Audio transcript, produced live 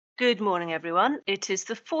Good morning, everyone. It is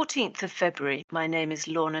the 14th of February. My name is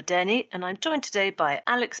Lorna Denny, and I'm joined today by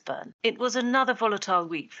Alex Byrne. It was another volatile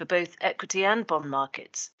week for both equity and bond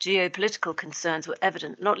markets. Geopolitical concerns were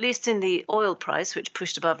evident, not least in the oil price, which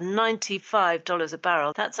pushed above $95 a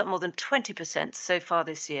barrel. That's up more than 20% so far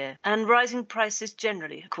this year. And rising prices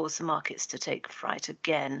generally caused the markets to take fright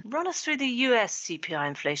again. Run us through the US CPI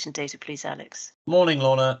inflation data, please, Alex. Morning,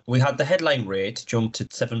 Lorna. We had the headline rate jump to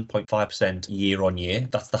 7.5% year on year.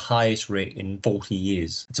 That's the highest rate in 40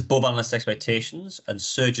 years. It's above analyst expectations and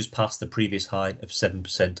surges past the previous high of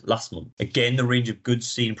 7% last month. Again, the range of goods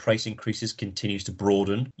seen price increases continues to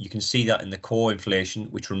broaden. You can see that in the core inflation,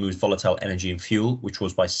 which removes volatile energy and fuel, which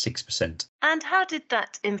rose by 6%. And how did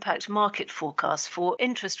that impact market forecasts for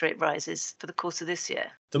interest rate rises for the course of this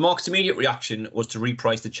year? The market's immediate reaction was to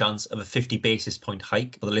reprice the chance of a 50 basis point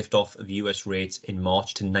hike for the liftoff of US rates in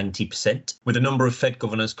March to 90%, with a number of Fed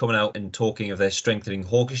governors coming out and talking of their strengthening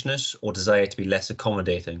hawkishness or desire to be less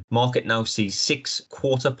accommodating. Market now sees 6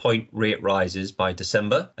 quarter-point rate rises by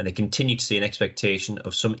December, and they continue to see an expectation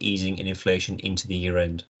of some easing in inflation into the year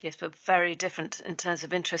end. Yes, but very different in terms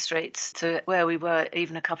of interest rates to where we were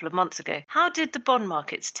even a couple of months ago. How did the bond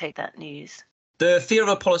markets take that news? The fear of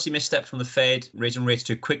a policy misstep from the Fed, raising rates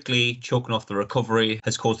too quickly, choking off the recovery,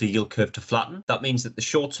 has caused the yield curve to flatten. That means that the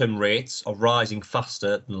short-term rates are rising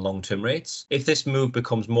faster than the long-term rates. If this move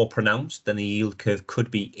becomes more pronounced, then the yield curve could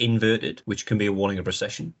be inverted, which can be a warning of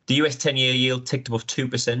recession. The US 10-year yield ticked above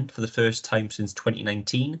 2% for the first time since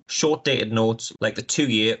 2019. Short-dated notes, like the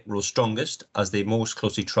 2-year, rose strongest as they most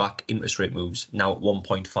closely track interest rate moves, now at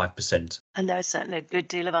 1.5%. And there is certainly a good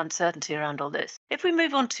deal of uncertainty around all this. If we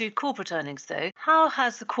move on to corporate earnings, though, how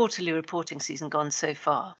has the quarterly reporting season gone so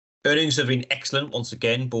far? Earnings have been excellent once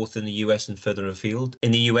again, both in the US and further afield.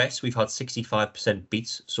 In the US, we've had 65%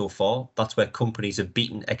 beats so far. That's where companies have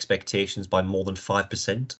beaten expectations by more than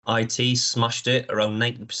 5%. IT smashed it, around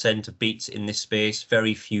 90% of beats in this space.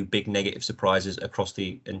 Very few big negative surprises across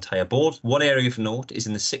the entire board. One area of note is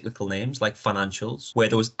in the cyclical names like financials, where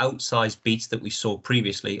those outsized beats that we saw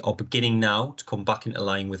previously are beginning now to come back into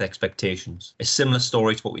line with expectations. A similar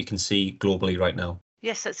story to what we can see globally right now.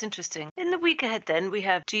 Yes, that's interesting. In the week ahead, then, we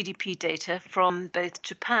have GDP data from both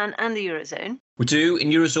Japan and the Eurozone. We do. In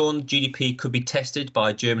Eurozone, GDP could be tested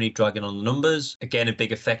by Germany dragging on the numbers. Again, a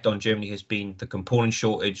big effect on Germany has been the component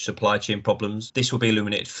shortage, supply chain problems. This will be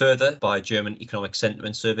illuminated further by German economic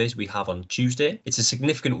sentiment surveys we have on Tuesday. It's a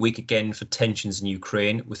significant week again for tensions in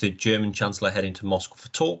Ukraine, with the German Chancellor heading to Moscow for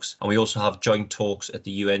talks. And we also have joint talks at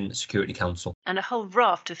the UN Security Council. And a whole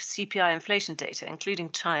raft of CPI inflation data, including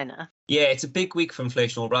China. Yeah, it's a big week for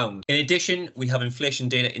inflation all round. In addition, we have inflation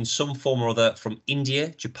data in some form or other from India,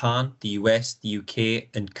 Japan, the US, the UK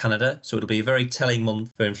and Canada. So it'll be a very telling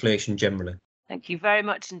month for inflation generally. Thank you very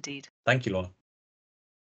much indeed. Thank you, Lorna.